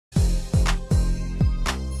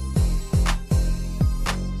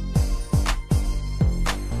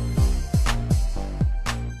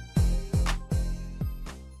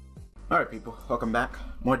Alright people, welcome back.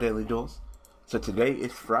 More Daily Duels. So today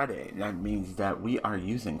is Friday, and that means that we are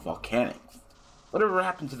using Volcanics. Whatever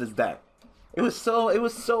happened to this deck? It was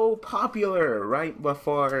so popular right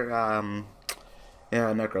before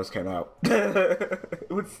Necros came out.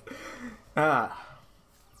 It was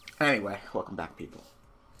anyway, welcome back people.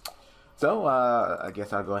 So I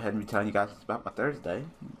guess I'll go ahead and be telling you guys about my Thursday.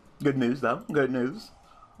 Good news though, good news.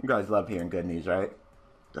 You guys love hearing good news, right?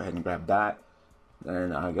 Go ahead and grab that.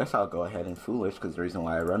 And I guess I'll go ahead and Foolish, because the reason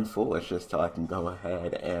why I run Foolish is till I can go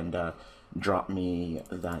ahead and drop me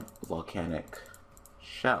that Volcanic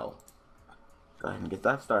Shell. Go ahead and get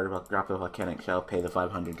that started. I'll drop the Volcanic Shell, pay the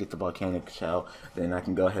 500, get the Volcanic Shell, then I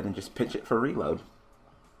can go ahead and just pitch it for reload.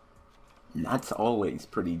 And that's always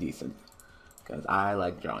pretty decent, because I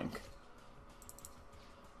like drawing.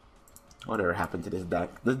 Whatever happened to this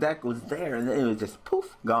deck? This deck was there, and then it was just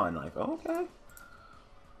poof, gone. Like, okay.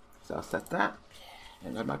 So I'll set that.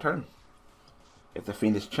 And that's my turn. Get the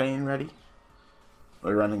Fiendish Chain ready.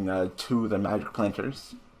 We're running two of the Magic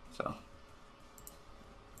Planters, so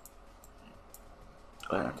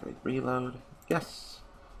go ahead and activate reload. Yes.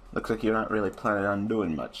 Looks like you're not really planning on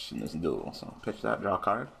doing much in this duel, so pitch that, draw a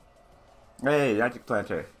card. Hey, Magic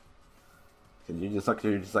Planter. Cause looks like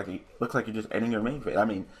you're just ending your main phase. I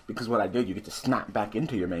mean, because what I did, you get to snap back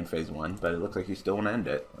into your main phase one, but it looks like you still want to end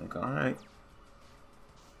it. Like, all right.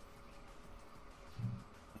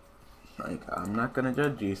 Like, I'm not gonna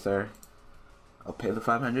judge you, sir. I'll pay the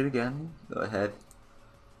 500 again. Go ahead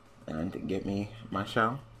and get me my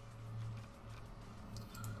shell.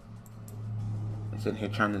 I'm sitting here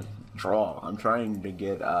trying to draw. I'm trying to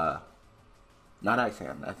get, not Ice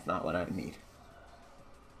Hand. That's not what I need.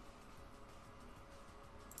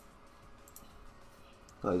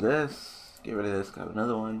 Play this. Get rid of this. Got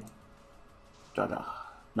another one. Draw.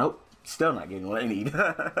 Nope. Still not getting what I need.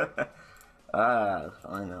 I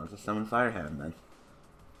know, just summon Firehand then.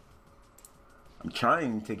 I'm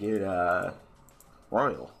trying to get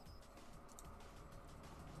Royal.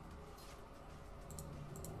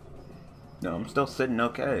 No, I'm still sitting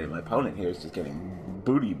okay. My opponent here is just getting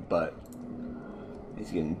booty butt.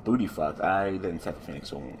 He's getting booty fucked. I didn't set the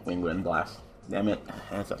Phoenix Wind Blast. Damn it.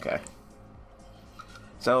 That's okay.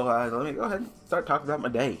 So let me go ahead and start talking about my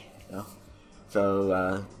day. You know?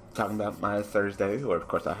 So talking about my Thursday, where of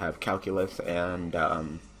course I have calculus and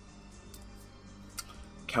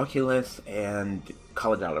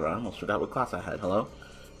college algebra. I almost forgot what class I had. Hello.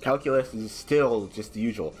 Calculus is still just the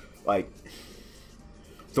usual. Like,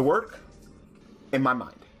 the work in my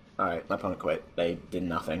mind. All right, my opponent quit. They did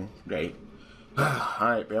nothing. Great. All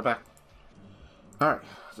right, be right back. All right.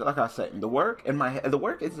 So like I was saying, the work in my head. The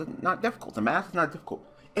work is not difficult. The math is not difficult.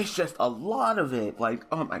 It's just a lot of it. Like,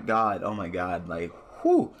 oh my god. Like,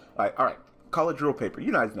 whew. Like, all right. College rule paper.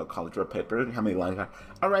 You guys know college rule paper. How many lines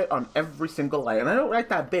I write on every single line, and I don't write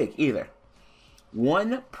that big either.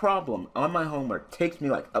 One problem on my homework takes me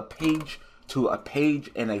like a page to a page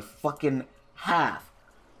and a fucking half.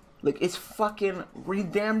 Like, it's fucking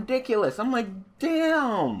damn ridiculous. I'm like,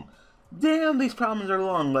 damn, these problems are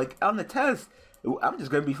long. Like, on the test, I'm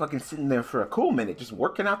just gonna be fucking sitting there for a cool minute, just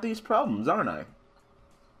working out these problems, aren't I?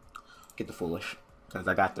 Get the Foolish, because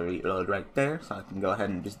I got the reload right there, so I can go ahead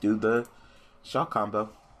and just do the shell combo.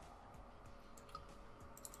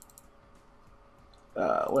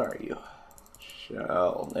 Where are you?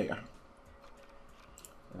 Shell, there you are.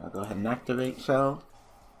 I'll go ahead and activate shell.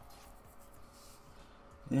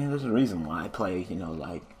 Yeah, there's a reason why I play,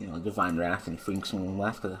 Divine Wrath and Phoenix Wind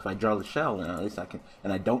Blast, because if I draw the shell, at least I can,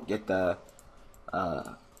 and I don't get the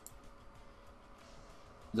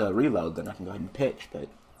reload, then I can go ahead and pitch, but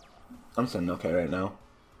I'm sitting okay right now.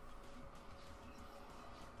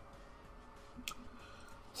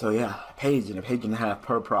 So yeah, a page and a half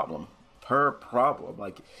per problem.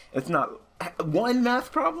 Like, it's not one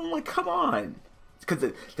math problem. Like, come on. It's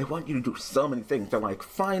because they want you to do so many things. They're like,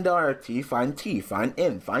 find RT, find T, find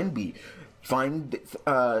N, find B, find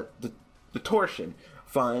the torsion,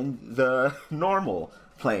 find the normal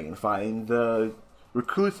plane, find the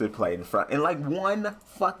reclusive plane, and like one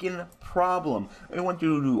fucking problem. They want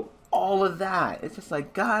you to do all of that. It's just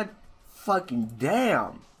like, god fucking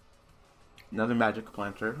damn. Another Magic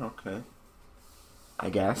Planter, okay. I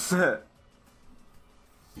guess.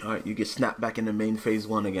 Alright, you get snapped back into main phase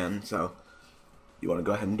one again, so you want to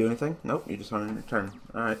go ahead and do anything? Nope, you just want to return.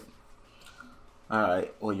 Alright.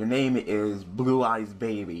 Alright, well, your name is Blue Eyes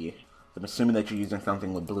Baby. I'm assuming that you're using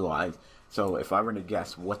something with blue eyes. So if I were to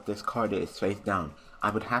guess what this card is face down,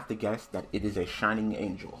 I would have to guess that it is a Shining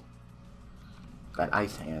Angel. Got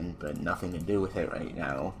Ice Hand, but nothing to do with it right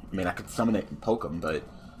now. I mean, I could summon it and poke him, but,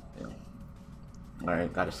 you know.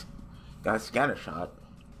 Alright, got a Scatter Shot.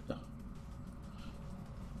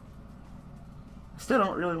 Still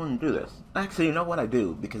don't really want to do this. Actually, you know what I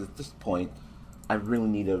do? Because at this point, I really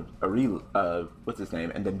need what's his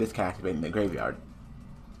name? And then disconnecting the graveyard.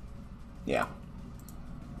 Yeah.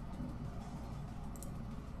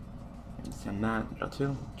 Send that, draw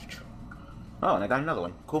 2. Oh, and I got another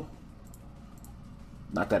one. Cool.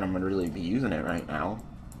 Not that I'm going to really be using it right now.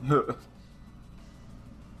 I'm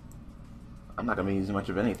not going to be using much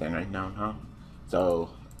of anything right now, huh?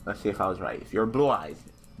 So, let's see if I was right. If you're Blue Eyes,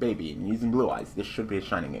 baby, and using Blue Eyes, this should be a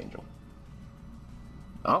Shining Angel.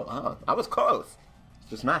 Oh, I was close. It's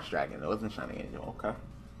just Mass Dragon. It wasn't Shining Angel. Okay.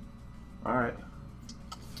 Alright.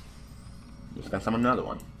 Just got summon another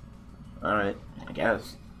one. Alright, I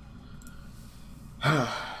guess.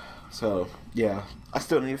 So, yeah. I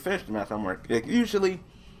still need to finish the math homework. Like, usually,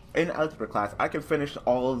 in algebra class, I can finish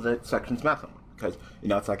all of the sections math homework. Because, you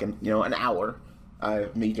know, it's like, an hour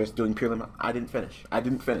of me just doing purely math. I didn't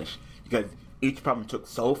finish. Because each problem took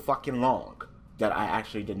so fucking long that I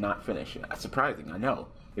actually did not finish. That's surprising, I know.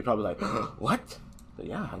 You're probably like, what? But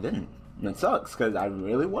yeah, I didn't. And it sucks, because I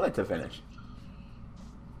really wanted to finish.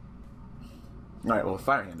 Alright, well,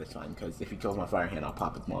 Fire Hand is fine, because if he kills my Fire Hand, I'll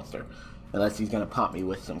pop his monster. Unless he's going to pop me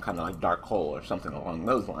with some kind of, like, Dark Hole or something along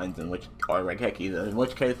those lines, or Regeki, in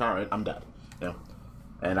which case, alright, I'm dead. You know?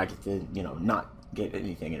 And I get to, you know, not get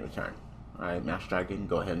anything in return. Alright, Mass Dragon,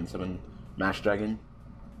 go ahead and summon Mass Dragon.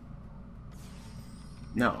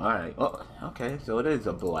 No, alright, well, okay, so it is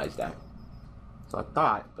a Blue Eyes deck. So I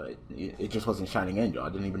thought, but it just wasn't Shining Angel. I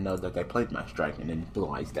didn't even know that they played Mass Dragon in Blue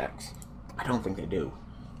Eyes decks. I don't think they do.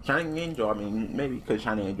 Shining Angel, I mean, maybe because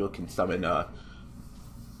Shining Angel can summon,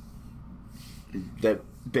 the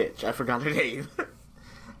bitch. I forgot her name.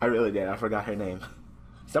 I really did. I forgot her name.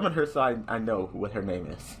 Summon her so I know what her name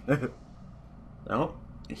is. No,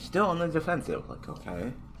 you're still on the defensive. Like,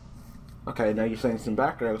 okay. Okay, now you're saying some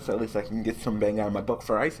back row, so at least I can get some bang out of my book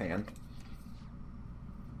for Ice Hand.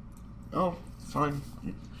 Oh, fine.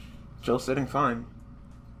 Still sitting fine.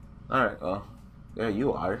 Alright, well, there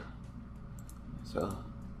you are. So,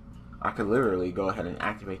 I could literally go ahead and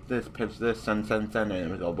activate this, pitch this, send, and it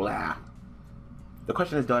would go blah. The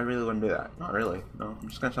question is, do I really want to do that? Not really. No, I'm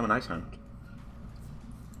just going to summon Ice Hand.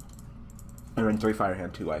 I run 3 Fire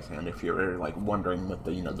Hand, 2 Ice Hand, if you're, like, wondering what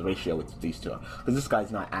the, the ratio with these two are. Because this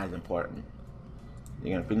guy's not as important.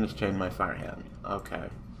 You're going to Phoenix Chain my Fire Hand. Okay.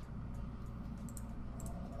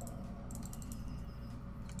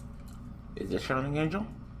 Is this Shining Angel?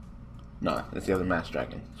 No, it's the other Mass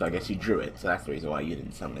Dragon. So I guess you drew it, so that's the reason why you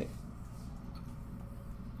didn't summon it.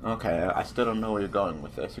 Okay, I still don't know where you're going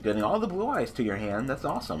with this. You're getting all the Blue Eyes to your hand. That's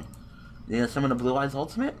awesome. You gonna summon a Blue Eyes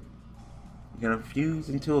Ultimate? You're gonna fuse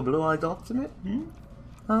into a Blue Eyes Ultimate? Hmm?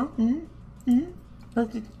 Huh? You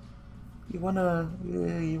wanna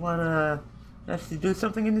actually do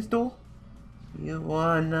something in this duel? You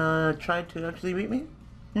wanna try to actually beat me?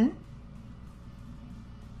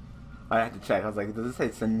 I had to check. I was like, does it say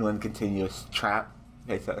send one continuous trap?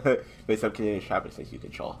 Based on continuous trap, it says you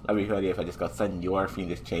control. That'd be a good idea if I just go send your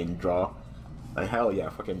Phoenix Chain draw. Like, hell yeah,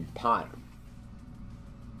 fucking pot.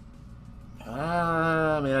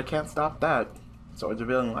 I mean, I can't stop that. Swords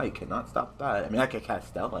Revealing Light cannot stop that. I mean, I could cast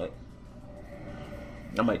Starlight.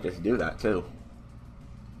 I might just do that too.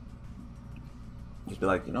 Just be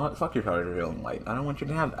like, you know what? Fuck your Swords Revealing Light. I don't want you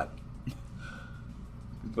to have that.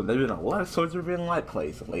 But there's been a lot of Swords Revealing Light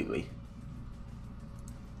plays lately.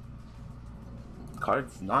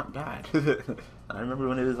 Card's not bad. I remember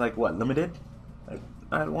when it was like, what, limited?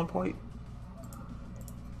 At one point?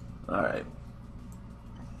 Alright.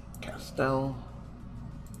 Castell.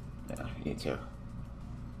 Yeah, you too.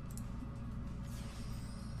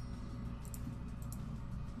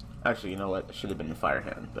 Actually, you know what? It should have been the Fire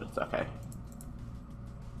Hand, but it's okay.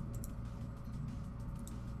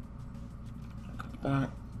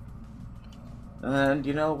 That. And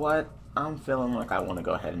you know what? I'm feeling like I want to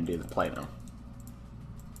go ahead and do the play now.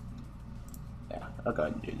 Yeah, I'll go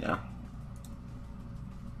ahead and do it now.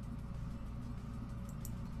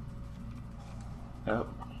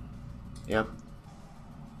 Yep.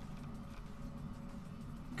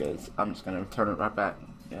 Because I'm just gonna turn it right back.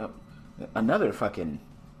 Yep. Another fucking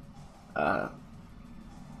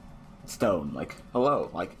stone. Like, hello.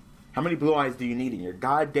 Like, how many Blue Eyes do you need in your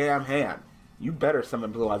goddamn hand? You better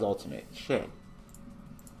summon Blue Eyes Ultimate. Shit.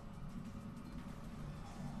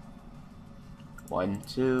 1,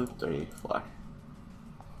 2, 3, 4.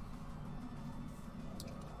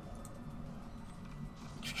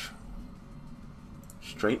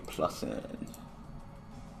 Straight plus in.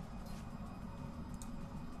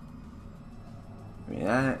 I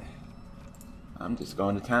mean, I'm just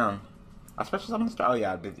going to town. Especially on the star. Oh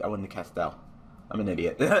yeah, I went to Castell. I'm an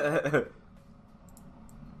idiot.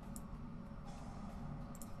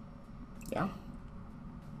 Yeah.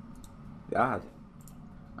 Yeah.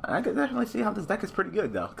 I could definitely see how this deck is pretty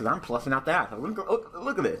good, though, because I'm plussing out that.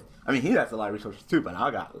 Look at this. I mean, he has a lot of resources, too, but I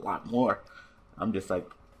got a lot more. I'm just like,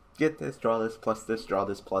 get this, draw this, plus this, draw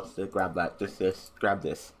this, plus this, grab that, this, grab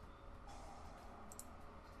this.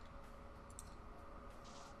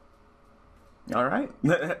 All right.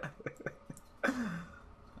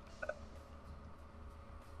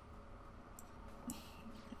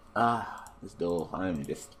 This duel, I'm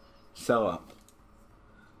just so up.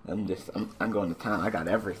 I'm going to town. I got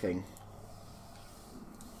everything.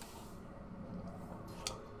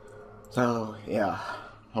 So, yeah,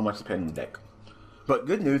 how much to pay in the deck. But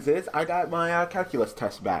good news is, I got my calculus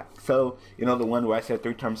test back. So, you know, the one where I said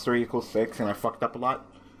 3 times 3 equals 6 and I fucked up a lot?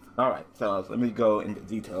 Alright, so let me go into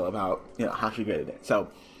detail about, you know, how she graded it. So,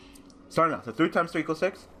 starting out, so 3 times 3 equals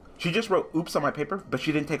 6. She just wrote oops on my paper, but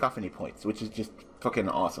she didn't take off any points, which is just fucking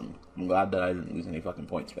awesome. I'm glad that I didn't lose any fucking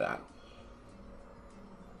points for that.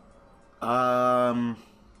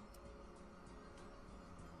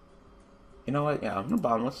 You know what? Yeah, I'm gonna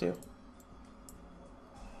bottomless you.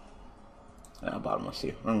 Yeah, I'll bottomless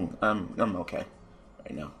you. I'm okay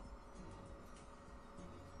right now.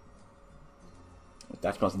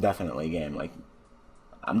 That's most definitely a game. Like,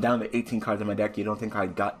 I'm down to 18 cards in my deck. You don't think I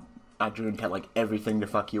drew and cut like everything to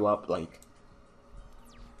fuck you up? Like,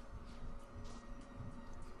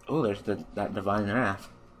 oh, there's that Divine Wrath.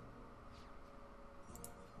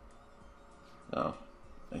 Oh,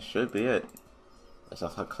 that should be it. That's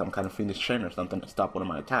like some kind of Fiendish Chain or something to stop one of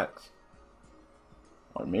my attacks.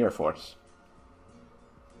 Or Mirror Force.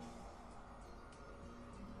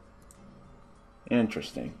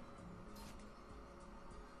 Interesting.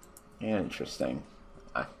 Interesting.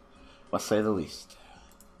 I must say the least.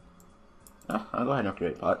 Oh, I'll go ahead and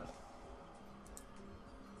upgrade pot.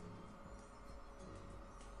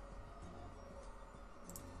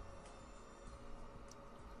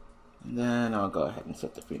 And then I'll go ahead and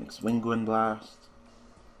set the Phoenix Wingwind Blast.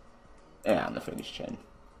 And the Fiendish Chain.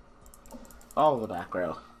 All of the back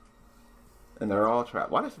row. And they're all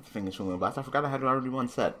trapped. Why did I set the Phoenix Wingwind Blast? I forgot I had already one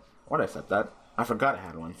set. Why did I set that? I forgot I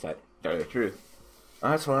had one set. Tell you the truth.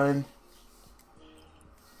 That's fine.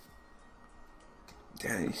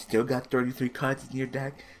 Damn, you still got 33 cards in your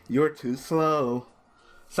deck? You're too slow.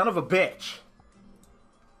 Son of a bitch.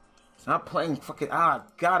 Stop playing fucking... Ah,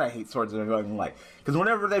 God, I hate Swords of Revealing Light. Because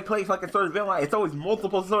whenever they play fucking Swords of Revealing Light, it's always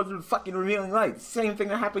multiple Swords of fucking Revealing Light. Same thing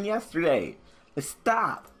that happened yesterday. Just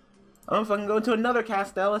stop. I'm fucking going to another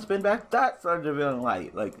Castell and spin back that Swords of Revealing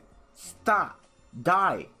Light. Like, stop.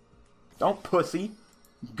 Die. Don't pussy.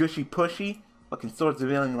 Gushy pushy. Fucking Swords of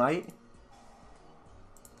Revealing Light.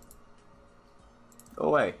 Go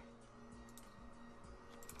away.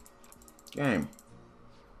 Game.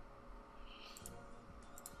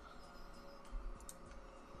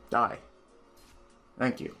 Die.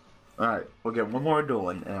 Thank you. Alright, we'll get one more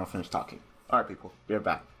dueling and I'll finish talking. Alright, people, be right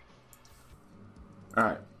back.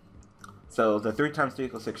 Alright. So the 3 times 3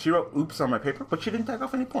 equals 6. She wrote oops on my paper, but she didn't take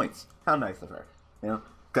off any points. How nice of her. You know?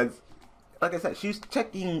 Because, like I said, she's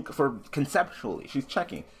checking for conceptually. She's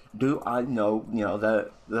checking. Do I know, you know,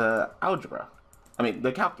 the algebra? I mean,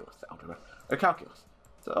 the calculus. Algebra. The calculus.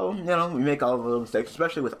 So, you know, we make all the little mistakes,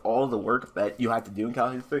 especially with all the work that you have to do in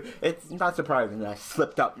Calculus 3. It's not surprising that I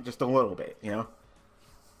slipped up just a little bit, you know?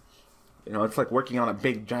 You know, it's like working on a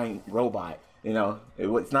big, giant robot, you know?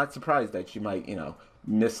 It's not surprised that you might, you know,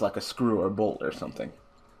 miss like a screw or bolt or something.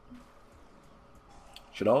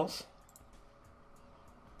 Shaddolls?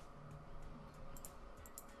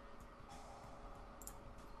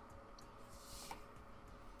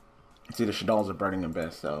 See, the Shaddolls are Burning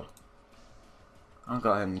Abyss, so... I'll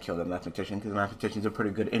go ahead and kill the Mathematician, because Mathematician's a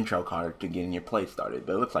pretty good intro card to getting your play started,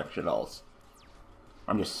 but it looks like Shaddolls.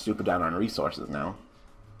 I'm just super down on resources now.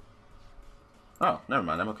 Oh, never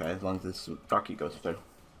mind, I'm okay, as long as this Darky goes through.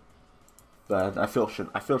 But I feel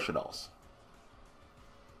Shaddolls.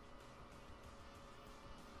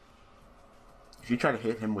 If you try to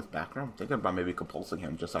hit him with background, I'm thinking about maybe compulsing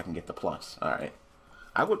him just so I can get the plus. Alright.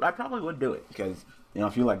 I probably would do it, because, you know,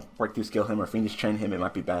 if you, like, breakthrough skill him or Fiendish Chain him, it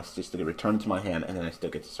might be best just to get returned to my hand, and then I still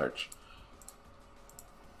get to search.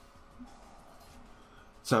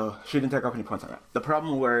 So, she didn't take off any points on that. The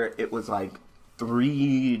problem where it was, like,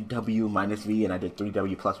 3W minus V, and I did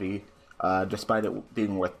 3W plus V, despite it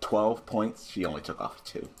being worth 12 points, she only took off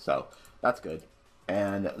 2. So, that's good.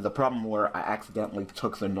 And the problem where I accidentally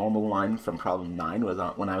took the normal line from problem 9 was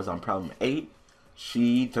when I was on problem 8,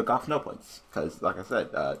 she took off no points, because, like I said,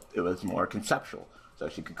 it was more conceptual. So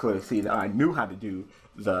she could clearly see that I knew how to do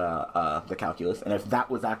the calculus, and if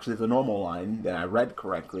that was actually the normal line that I read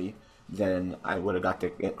correctly, then I would have got the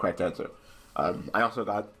correct answer. I also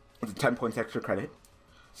got It's 10 points extra credit.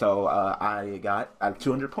 So I got, out of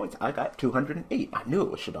 200 points, I got 208. I knew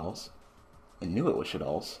it was Shadal's. I knew it was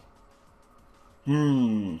Shadal's.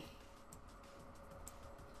 I'm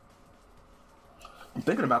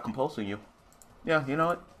thinking about compulsing you. Yeah, you know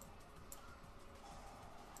what?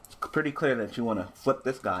 It's pretty clear that you want to flip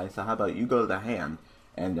this guy, so how about you go to the hand,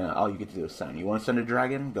 and all you get to do is send. You want to send a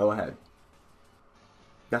dragon? Go ahead.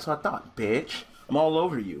 That's what I thought, bitch. I'm all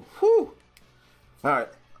over you. Whew! Alright.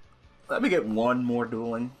 Let me get one more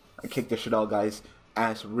dueling. I kicked the Shadal guy's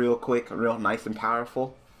ass real quick, real nice and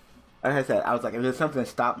powerful. Like I said, I was like, if there's something to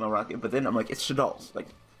stop my rocket, but then I'm like, it's Shadal's. Like,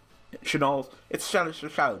 Shadal's, it's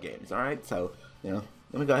Shadow games, alright? So, you know,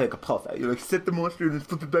 let me go ahead and compulse that. You like, set the monster and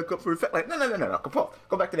flip it back up for a second. Like, no, compulse.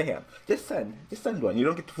 Go back to the hand. Just send one. You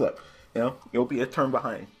don't get to flip. You know, you'll be a turn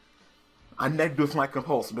behind. I negged with my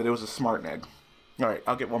compulse, but it was a smart neg. Alright,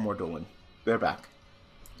 I'll get one more dueling. They're back.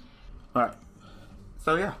 Alright.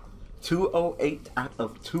 So, yeah. 208 out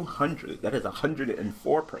of 200. That is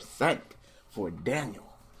 104% for Daniel.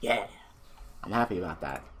 Yeah. I'm happy about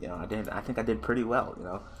that. You know, I think I did pretty well, you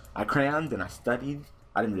know. I crammed and I studied.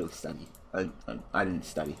 I didn't really study. I didn't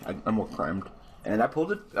study. I more crammed. And I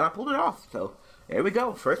pulled it off. So, there we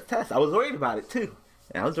go. First test. I was worried about it, too.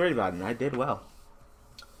 And I was worried about it, and I did well.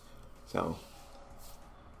 So,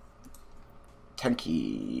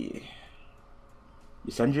 Tenki.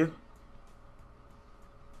 You send you?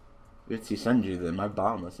 If you send you, then my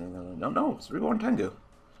bomb was no, it's Reborn Tengu.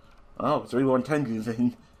 Oh, it's Reborn Tengu,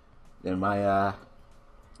 then my,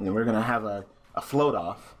 then we're gonna have a float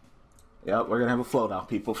off. Yep, we're gonna have a float off,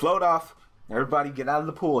 people. Float off! Everybody get out of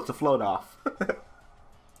the pool, it's a float off.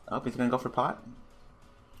 Oh, he's gonna go for pot?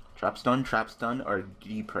 Trap stun, or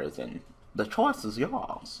deep prison. The choice is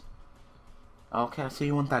yours. Okay, so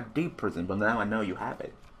you want that deep prison, but now I know you have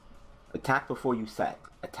it. Attack before you set.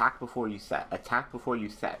 Attack before you set. Attack before you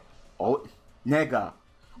set. Oh, nigga.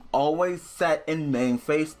 Always set in main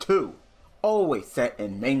phase 2. Always set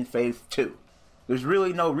in main phase 2. There's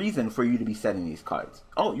really no reason for you to be setting these cards.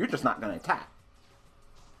 Oh, you're just not going to attack.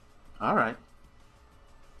 Alright.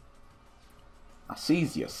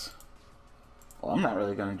 Arcesius. Well, I'm not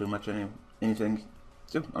really going to do much anything.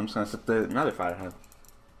 I'm just going to set another fire hand.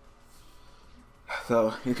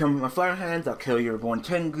 So, you come with my fire hands, I'll kill your Reborn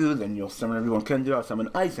Tengu, then you'll summon everyone Kendu, I'll summon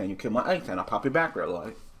Ice Hand, you kill my Ice Hand, I'll pop your back real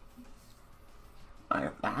light. I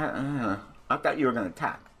thought you were going to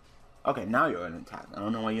attack. Okay, now you're going to attack. I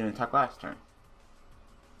don't know why you didn't attack last turn.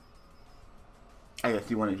 I guess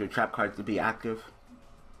you wanted your trap cards to be active.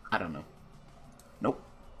 I don't know. Nope.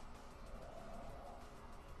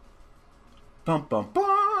 Bum bum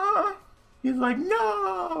bum! He's like,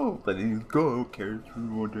 no! But he's go, carries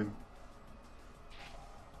through one thing.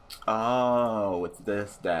 Oh, it's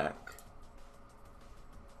this deck.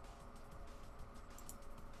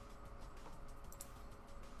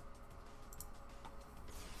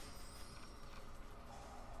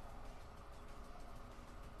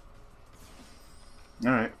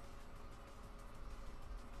 Alright.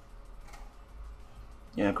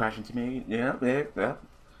 You gonna crash into me? Yeah.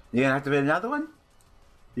 You gonna activate another one?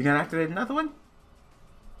 You gonna activate another one?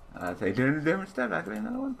 Take a different step, activate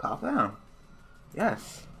another one, pop down.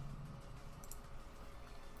 Yes.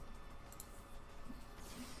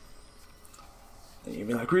 And you'd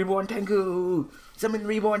be like, Reborn Tengu! Summon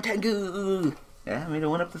Reborn Tengu! Yeah, I made it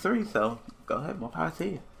 1 up to 3, so go ahead, more power to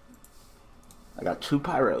you. I got 2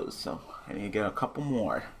 pyros, so I need to get a couple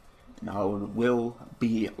more. And I will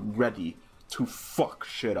be ready to fuck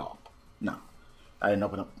shit up. No, I didn't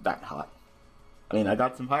open up that hot. I mean, I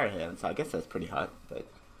got some fire hands, so I guess that's pretty hot, but...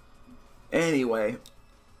 Anyway,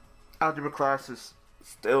 algebra class is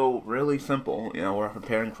still really simple. You know, we're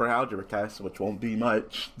preparing for algebra tests, which won't be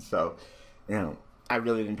much, so, you know, I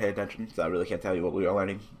really didn't pay attention, so I really can't tell you what we were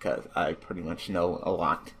learning, because I pretty much know a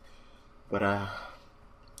lot. But,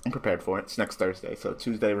 I'm prepared for it. It's next Thursday, so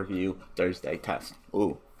Tuesday review, Thursday test.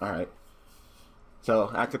 Ooh, alright. So,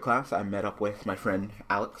 after class, I met up with my friend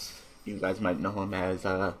Alex. You guys might know him as,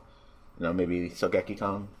 you know, maybe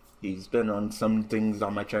Sogeki-Kong. He's been on some things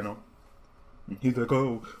on my channel. And he's like,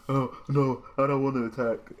 oh, no, I don't want to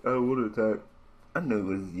attack. I knew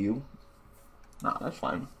it was you. Nah, that's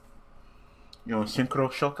fine. You know,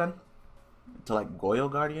 Synchro Shokan? To, like,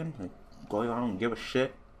 Goyo Guardian? Like, Goyo, I don't give a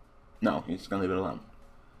shit. No, he's gonna leave it alone.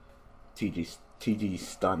 TG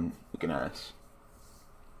stun looking ass.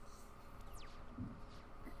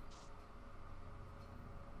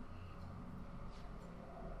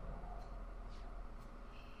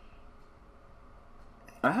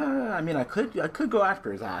 I mean, I could go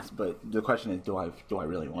after his ass, but the question is, do I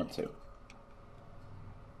really want to?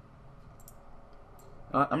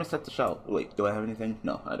 I'm gonna set the shell. Wait, do I have anything?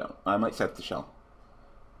 No, I don't. I might set the shell.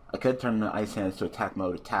 I could turn the ice hands to attack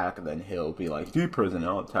mode attack, and then he'll be like, deep prison,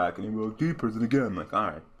 I'll attack, and he'll be like, deep prison again. I'm like,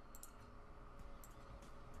 alright.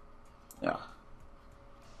 Yeah.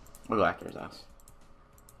 We'll go after his ass.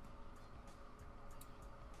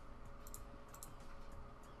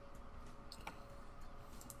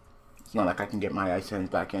 It's not like I can get my ice hands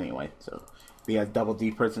back anyway, so if he has double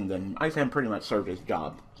deep prison, then ice hand pretty much served his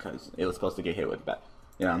job, because it was supposed to get hit with back.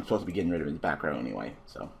 You know, I'm supposed to be getting rid of his back row anyway,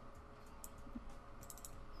 so.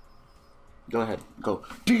 Go ahead, go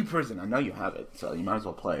deep prison. I know you have it, so you might as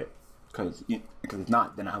well play it, because if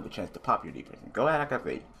not, then I have a chance to pop your deep prison. Go ahead,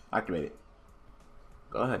 activate it.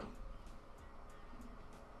 Go ahead.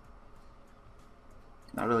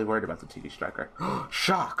 Not really worried about the TD striker.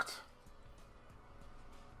 Shocked.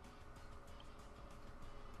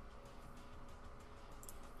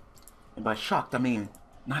 And by shocked, I mean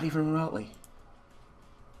not even remotely.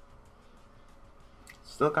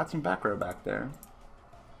 Still got some back row back there.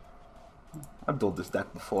 I've dueled this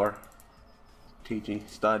deck before. TG,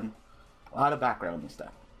 stud. A lot of back row in this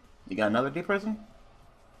deck. You got another deep prison?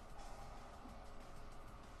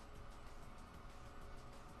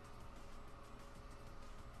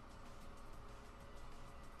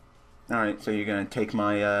 Alright, so you're gonna take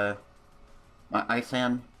my my ice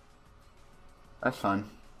hand? That's fun.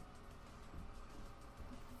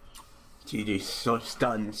 TG, so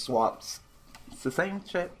stun, swaps. It's the same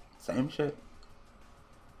shit. Same shit.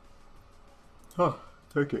 Huh,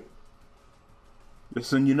 take it. Just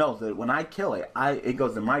so you know that when I kill it, it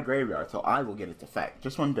goes in my graveyard, so I will get its effect.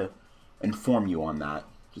 Just wanted to inform you on that,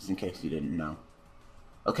 just in case you didn't know.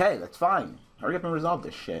 Okay, that's fine. Hurry up and resolve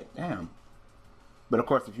this shit. Damn. But of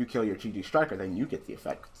course, if you kill your TG striker, then you get the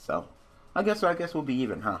effect. So, I guess we'll be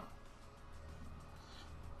even, huh?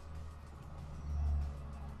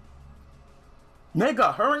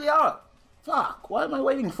 Nigga, hurry up! Fuck, what am I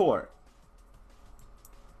waiting for?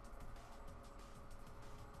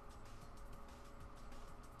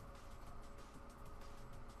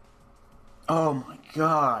 Oh my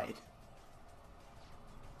god.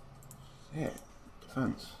 Shit.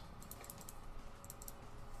 Defense.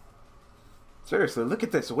 Seriously, look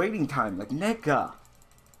at this waiting time. Like, nigga.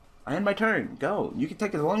 I end my turn. Go. You can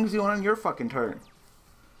take as long as you want on your fucking turn.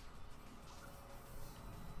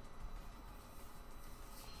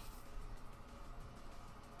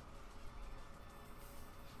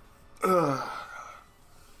 Ugh.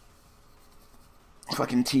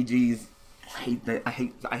 Fucking TGs.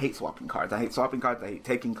 I hate swapping cards. I hate swapping cards. I hate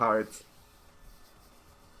taking cards.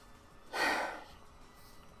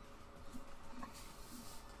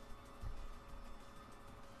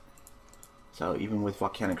 So even with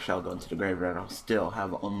Volcanic Shell going to the graveyard, I'll still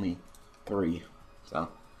have only 3. So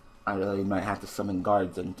I really might have to summon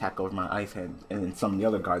guards and attack over my ice hand, and then summon the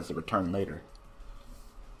other guards to return later.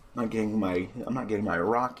 I'm not getting my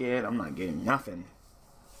rocket. I'm not getting nothing.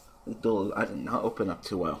 This duel I did not open up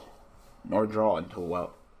too well, nor draw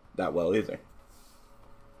until that well either.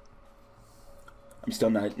 I'm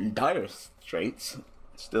still not in dire straits.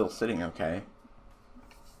 Still sitting okay.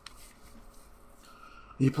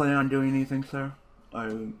 You planning on doing anything, sir?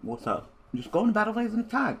 What's up? Just go into battle phase and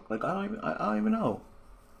attack. Like I don't even know.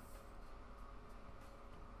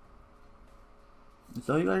 That's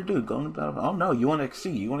all you gotta do. Go into battle. Oh no, you want to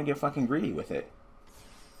exceed. You want to get fucking greedy with it.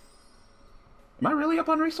 Am I really up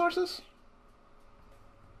on resources?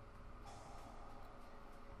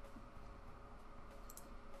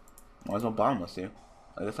 Might as well bombless you.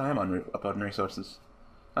 I guess I am up on resources.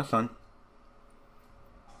 That's fun.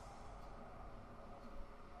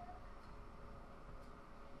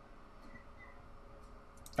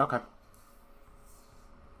 Okay.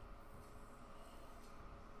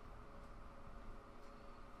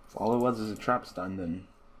 If all it was is a trap stun, then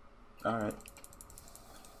alright.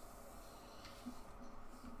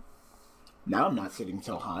 Now I'm not sitting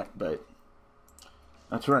so hot, but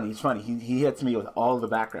that's funny. He's funny. He hits me with all the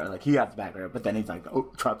background. Like, he has the background, but then he's like,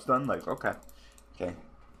 oh, trap stun? Like, okay. Okay.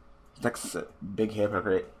 Deck's a big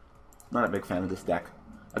hypocrite. Not a big fan of this deck.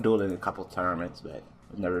 I dueled it in a couple tournaments, but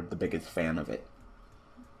I was never the biggest fan of it.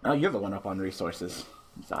 Now you're the one up on resources,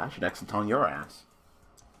 so I should exit on your ass.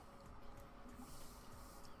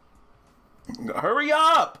 Hurry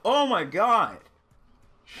up! Oh my god!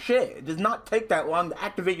 Shit, it does not take that long to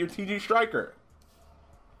activate your TG striker.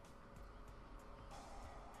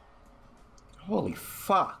 Holy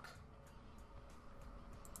fuck.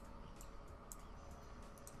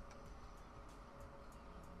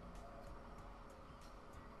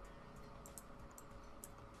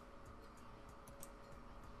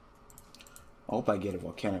 I hope I get a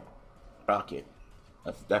volcanic rocket.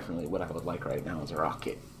 That's definitely what I would like right now is a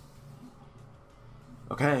rocket.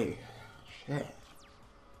 Okay. Shit.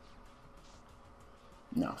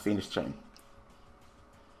 No, Fiendish Chain.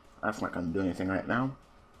 That's not gonna do anything right now.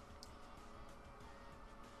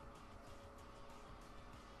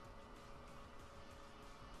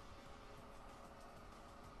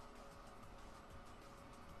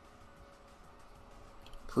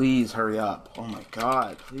 Please hurry up. Oh my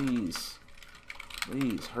god, please.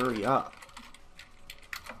 Please hurry up.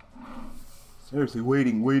 Seriously,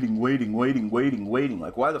 waiting.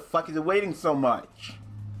 Like, why the fuck is it waiting so much?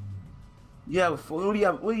 Yeah, what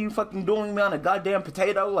are you fucking doing me on a goddamn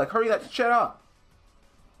potato? Like, hurry that shit up.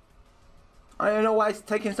 I don't know why it's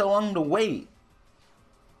taking so long to wait.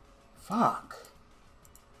 Fuck.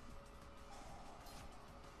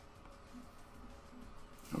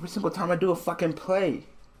 Every single time I do a fucking play.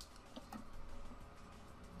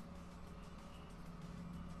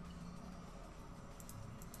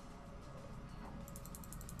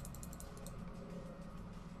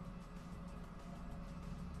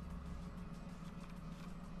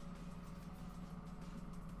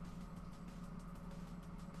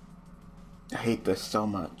 I hate this so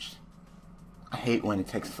much. I hate when it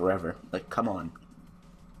takes forever. Like, come on.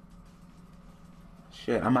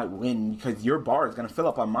 Shit, I might win because your bar is gonna fill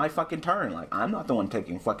up on my fucking turn. Like, I'm not the one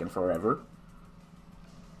taking fucking forever.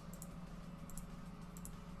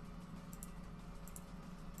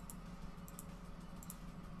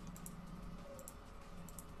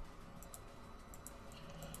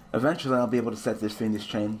 Eventually, I'll be able to set this Fiendish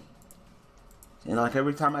Chain. And like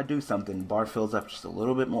every time I do something, bar fills up just a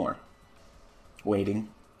little bit more. Waiting.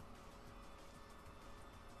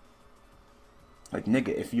 Like, nigga,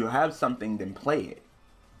 if you have something, then play it.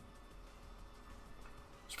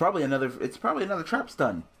 It's probably another trap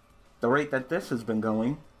stun. The rate that this has been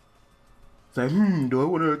going. It's like, do I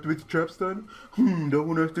want to activate the trap stun? Do I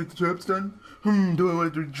want to activate the trap stun? Do I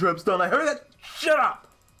want to do the trap stun? Like, hurry that shut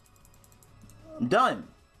up! I'm done.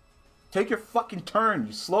 Take your fucking turn,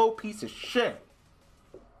 you slow piece of shit.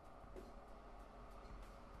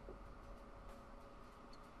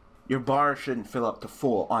 Your bar shouldn't fill up to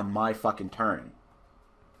full on my fucking turn.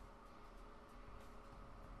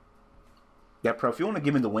 Yeah, bro, if you want to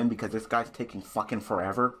give me the win because this guy's taking fucking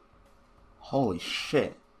forever, holy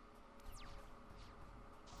shit.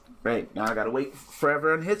 Great, now I gotta wait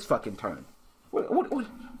forever on his fucking turn. What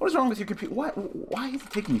is wrong with your computer? Why is it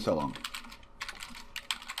taking you so long?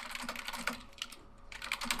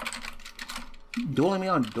 Dueling me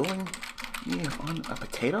on a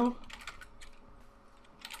potato?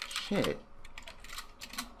 Shit.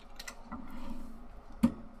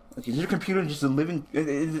 Like, is your computer just a living...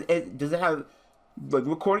 does it have... Like,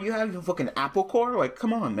 what core do you have? You fucking Apple core? Like,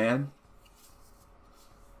 come on, man.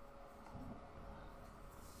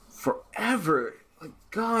 Forever. Like,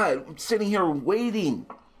 God, I'm sitting here waiting.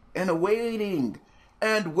 And waiting.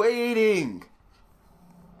 And waiting.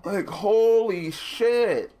 Like, holy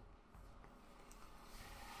shit.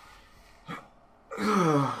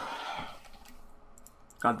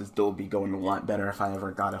 God, this duel would be going a lot better if I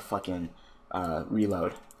ever got a fucking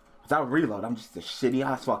reload. Without reload, I'm just a shitty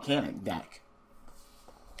ass volcanic deck.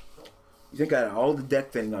 You think out of all the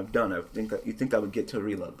deck thing I've done, you think I would get to a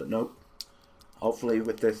reload, but nope. Hopefully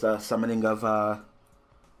with this summoning of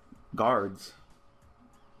guards.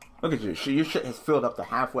 Look at you, your shit has filled up to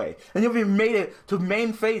halfway. And you've even made it to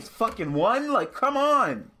main phase fucking 1? Like, come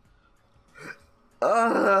on!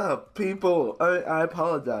 People, I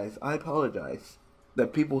apologize. I apologize.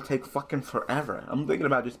 That people take fucking forever. I'm thinking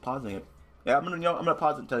about just pausing it. Yeah, I'm gonna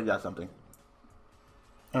pause it and tell you guys something.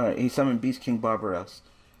 Alright, he summoned Beast King Barbaros.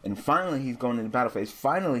 And finally he's going into battle phase.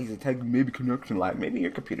 Finally he's attacking maybe connection lag. Maybe your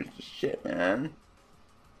computer's just shit, man.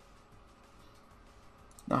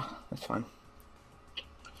 Nah, that's fine.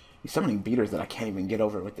 He's summoning beaters that I can't even get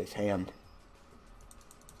over with this hand.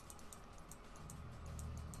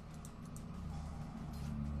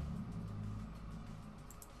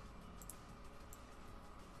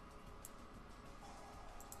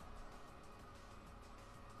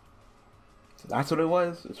 So that's what it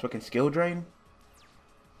was? It's fucking skill drain?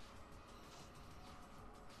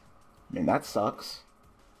 I mean, that sucks.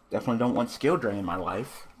 Definitely don't want skill drain in my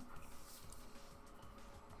life.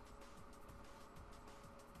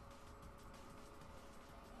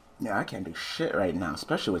 Yeah, I can't do shit right now,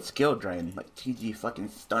 especially with skill drain. Like, TG fucking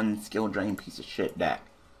stun skill drain piece of shit deck.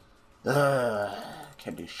 Ugh,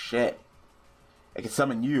 can't do shit. I can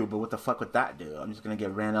summon you, but what the fuck would that do? I'm just gonna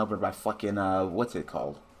get ran over by fucking, what's it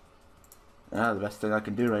called? The best thing I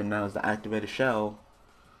can do right now is to activate a shell.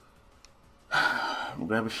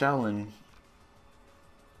 Grab a shell and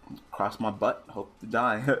cross my butt, hope to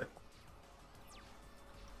die.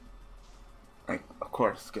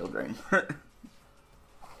 course, skill drain.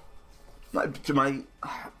 To my,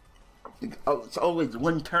 oh, it's always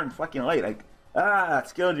one turn fucking late. Like,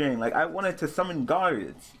 skill drain. Like, I wanted to summon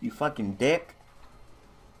guards. You fucking dick.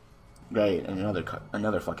 Great, and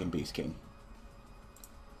another fucking Beast King.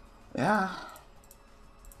 Yeah.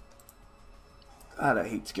 God, I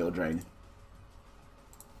hate skill drain.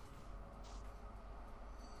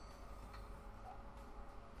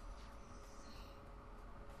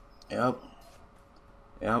 Yep.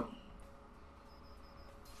 Yep.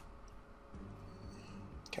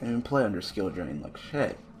 Can't even play under skill drain, like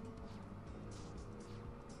shit.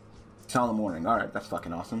 Solemn Warning, alright, that's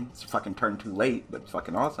fucking awesome. It's fucking turn too late, but it's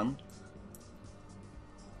fucking awesome.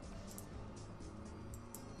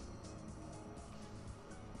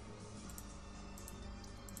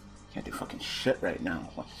 Can't do fucking shit right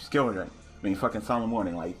now. Like, skill drain. I mean, fucking Solemn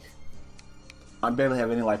Warning, like, I barely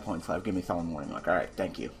have any life points left. Give me Solemn Warning. Like, alright,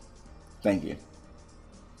 thank you. Thank you.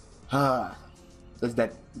 Does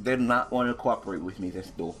that did not want to cooperate with me this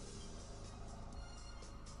duel.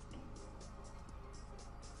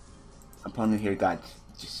 Opponent here got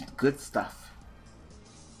just good stuff.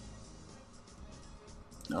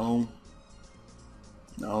 No.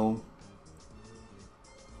 No.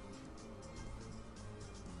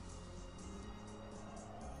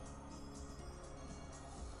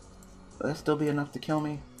 Will that still be enough to kill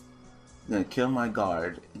me? I'm gonna kill my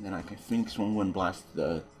guard, and then I can Phoenix Wing Wind Blast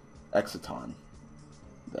the Exciton.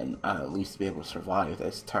 Then I'll at least be able to survive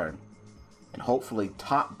this turn. And hopefully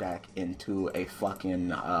top deck into a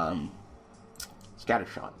fucking, Scatter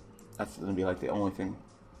Shot. That's gonna be like the only thing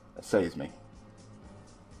that saves me.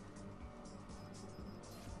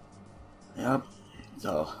 Yep.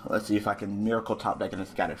 So, let's see if I can Miracle top deck in a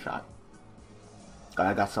Scatter Shot.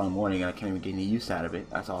 I got Solemn Warning and I can't even get any use out of it.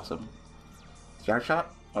 That's awesome. Scatter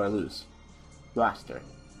Shot or lose? Blaster.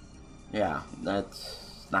 Yeah, that's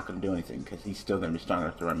not going to do anything because he's still going to be strong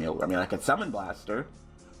enough to run me over. I mean, I could summon Blaster,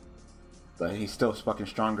 but he's still fucking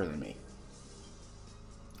stronger than me.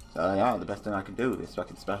 So yeah, the best thing I can do is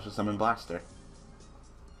fucking special summon Blaster.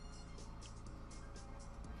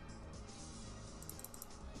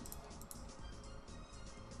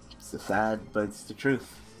 It's sad, but it's the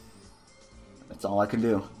truth. That's all I can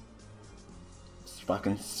do. Just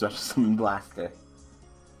fucking special summon Blaster.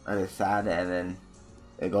 That is sad, and then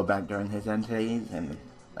they go back during his end phase, and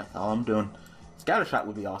that's all I'm doing. Scatter Shot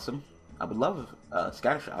would be awesome. I would love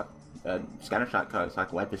Scatter Shot. Scatter Shot cards so I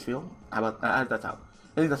can wipe his field. How about that's out.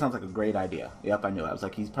 I think that sounds like a great idea. Yep, I knew it. I was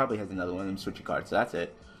like, he probably has another one of them switchy cards. So that's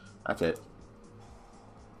it. That's it.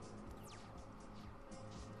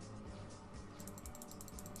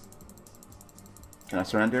 Can I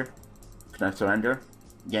surrender? Can I surrender?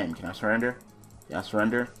 Game, can I surrender? Can I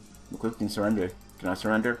surrender? Quick can surrender. Can I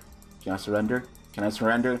surrender? Can I surrender? Can I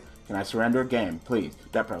surrender? Can I surrender? Game, please.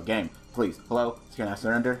 Depro, game, please. Hello? Can I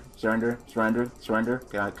surrender? Surrender? Surrender? Surrender?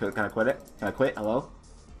 Can I quit it? Can I quit? Hello?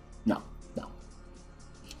 No. No.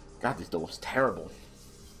 God, this duel was terrible.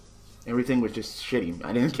 Everything was just shitty.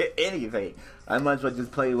 I didn't get anything. I might as well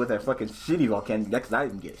just play with that fucking shitty Volcanic deck because I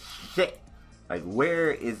didn't get shit. Like,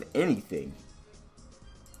 where is anything?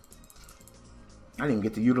 I didn't even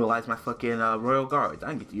get to utilize my fucking Royal Guards. I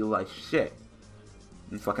didn't get to utilize shit.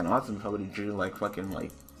 It's fucking awesome if I would have drew like fucking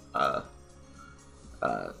like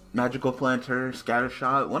Magical Planter, Scatter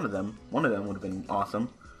Shot. One of them would have been awesome.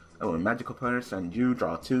 I would have Magical Planter, send you,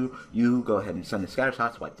 draw 2. You go ahead and send the Scatter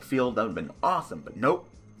Shots, wipe the field. That would have been awesome. But nope,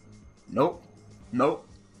 nope, nope.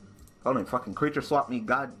 Hold on, fucking Creature Swap me.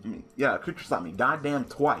 Creature Swap me goddamn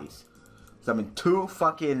twice. Summon 2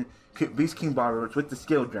 fucking Beast King Barbers with the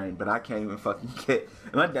skill drain, but I can't even fucking get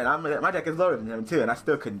my deck is lower than him too, and I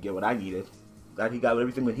still couldn't get what I needed. Glad he got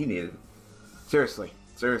everything that he needed. Seriously,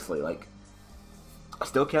 like I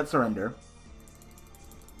still can't surrender.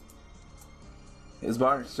 His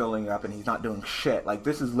bar is filling up and he's not doing shit. Like,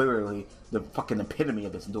 this is literally the fucking epitome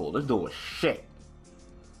of this duel. This duel was shit.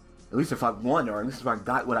 At least if I won, or at least if I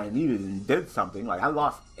got what I needed and did something. Like, I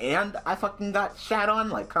lost and I fucking got shat on.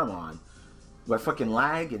 Like, come on. By fucking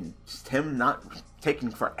lag and just him not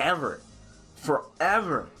taking forever.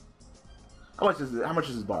 Forever. How much is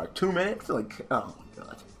his bar? 2 minutes? Like, oh my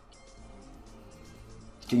god.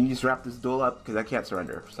 Can you just wrap this duel up? Because I can't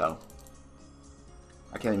surrender, so.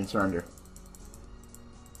 I can't even surrender.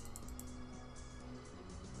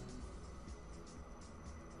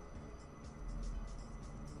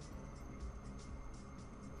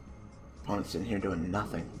 Opponent's sitting here doing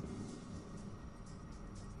nothing.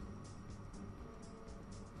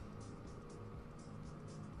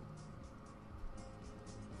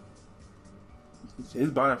 His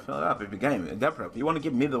bar filled up every game. Definitely. If you want to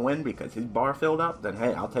give me the win because his bar filled up, then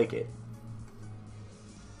hey, I'll take it.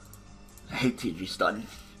 hate TG stun.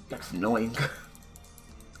 That's annoying.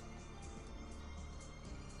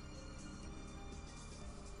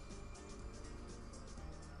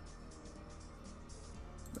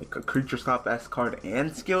 Like a creature stop S card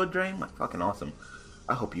and skill drain? Like fucking awesome.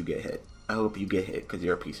 I hope you get hit. I hope you get hit because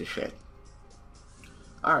you're a piece of shit.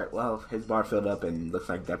 Alright, well, his bar filled up and looks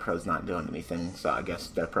like DevPro's not doing anything, so I guess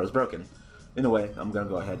DevPro's broken. Anyway, I'm gonna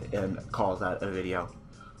go ahead and call that a video.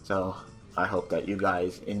 So, I hope that you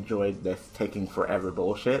guys enjoyed this taking forever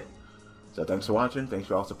bullshit. So thanks for watching, thanks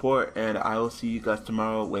for all support, and I will see you guys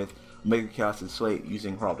tomorrow with Mega Chaos and Slate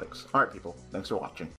using Heraldics. Alright people, thanks for watching.